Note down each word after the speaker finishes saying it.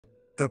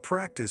The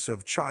practice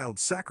of child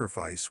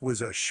sacrifice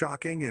was a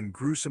shocking and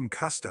gruesome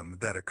custom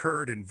that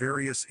occurred in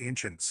various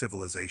ancient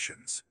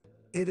civilizations.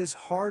 It is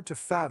hard to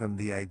fathom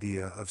the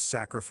idea of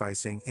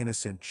sacrificing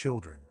innocent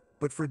children,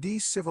 but for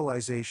these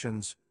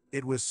civilizations,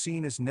 it was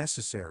seen as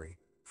necessary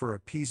for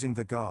appeasing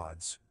the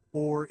gods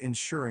or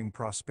ensuring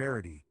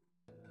prosperity.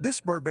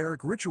 This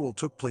barbaric ritual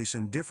took place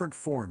in different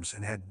forms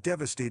and had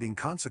devastating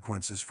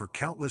consequences for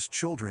countless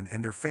children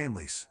and their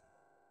families.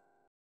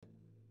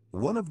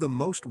 One of the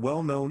most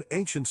well-known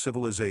ancient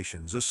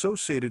civilizations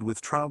associated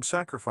with child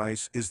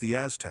sacrifice is the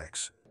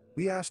Aztecs.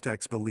 The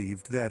Aztecs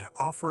believed that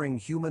offering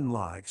human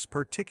lives,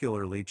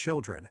 particularly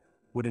children,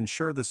 would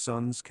ensure the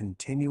sun's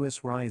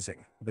continuous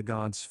rising, the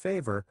gods'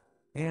 favor,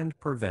 and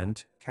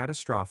prevent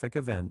catastrophic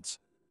events.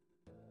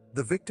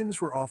 The victims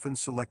were often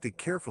selected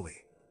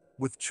carefully,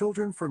 with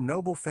children from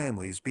noble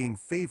families being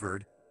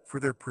favored for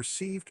their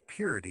perceived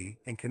purity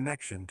and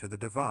connection to the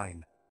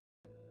divine.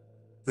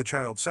 The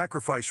child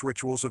sacrifice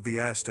rituals of the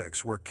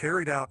Aztecs were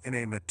carried out in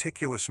a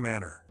meticulous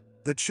manner.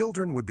 The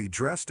children would be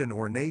dressed in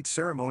ornate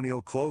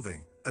ceremonial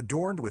clothing,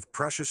 adorned with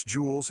precious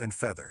jewels and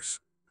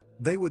feathers.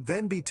 They would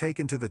then be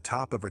taken to the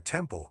top of a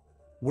temple,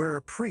 where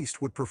a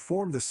priest would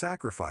perform the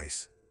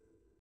sacrifice.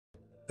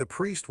 The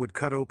priest would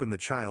cut open the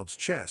child's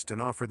chest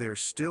and offer their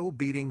still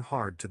beating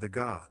heart to the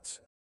gods.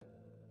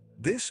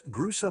 This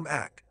gruesome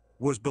act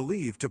was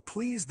believed to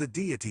please the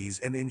deities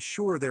and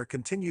ensure their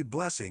continued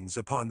blessings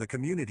upon the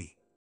community.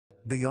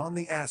 Beyond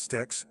the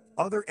Aztecs,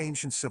 other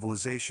ancient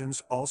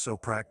civilizations also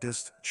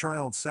practiced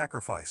child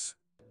sacrifice.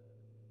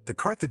 The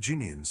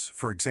Carthaginians,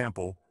 for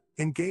example,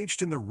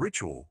 engaged in the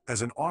ritual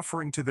as an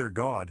offering to their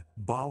god,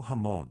 Baal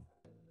Hamon.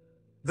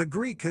 The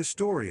Greek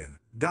historian,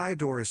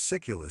 Diodorus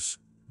Siculus,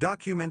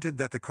 documented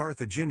that the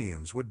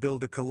Carthaginians would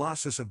build a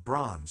colossus of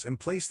bronze and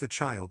place the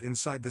child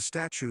inside the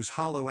statue's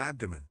hollow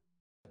abdomen.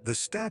 The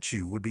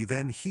statue would be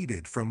then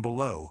heated from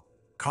below,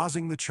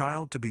 causing the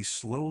child to be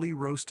slowly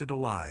roasted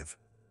alive.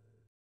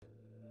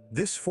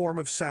 This form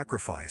of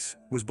sacrifice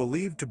was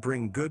believed to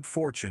bring good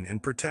fortune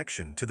and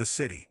protection to the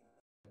city.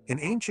 In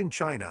ancient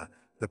China,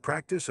 the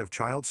practice of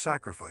child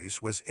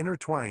sacrifice was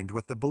intertwined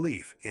with the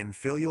belief in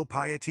filial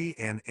piety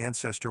and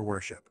ancestor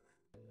worship.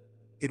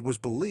 It was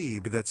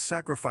believed that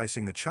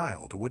sacrificing the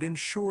child would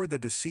ensure the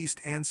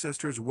deceased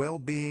ancestor's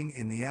well-being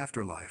in the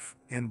afterlife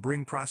and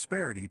bring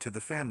prosperity to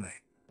the family.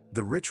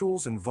 The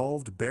rituals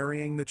involved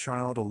burying the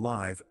child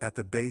alive at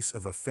the base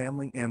of a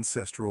family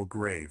ancestral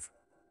grave.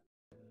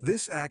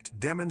 This act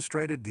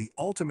demonstrated the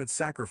ultimate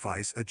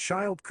sacrifice a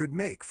child could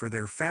make for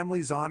their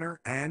family's honor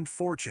and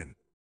fortune.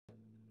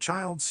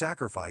 Child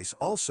sacrifice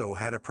also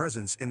had a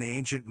presence in the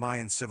ancient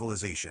Mayan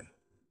civilization.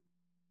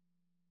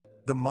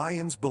 The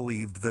Mayans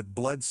believed that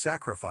blood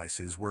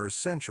sacrifices were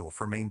essential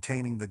for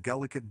maintaining the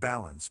delicate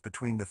balance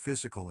between the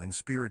physical and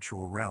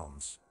spiritual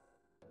realms.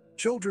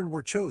 Children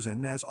were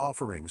chosen as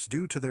offerings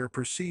due to their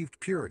perceived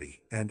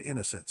purity and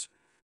innocence.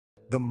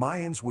 The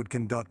Mayans would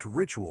conduct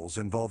rituals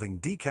involving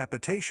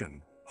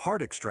decapitation,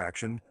 heart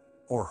extraction,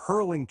 or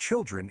hurling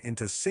children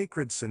into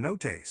sacred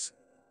cenotes,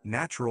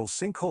 natural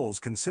sinkholes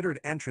considered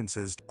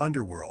entrances to the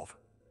underworld.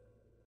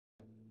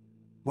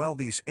 While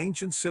these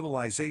ancient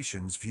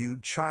civilizations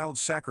viewed child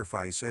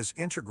sacrifice as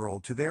integral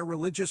to their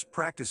religious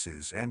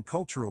practices and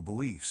cultural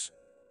beliefs,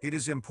 it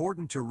is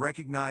important to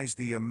recognize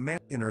the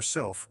immense inner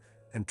self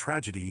and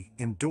tragedy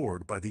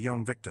endured by the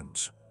young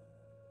victims.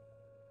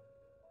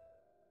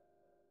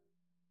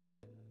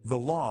 The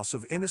loss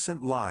of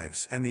innocent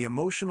lives and the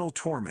emotional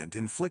torment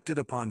inflicted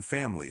upon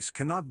families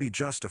cannot be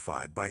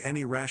justified by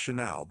any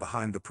rationale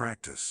behind the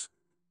practice.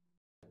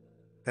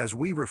 As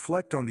we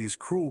reflect on these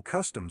cruel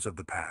customs of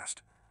the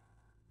past,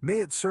 may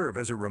it serve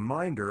as a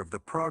reminder of the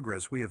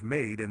progress we have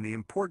made and the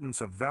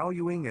importance of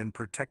valuing and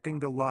protecting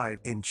the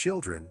lives in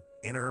children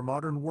in our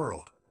modern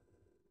world.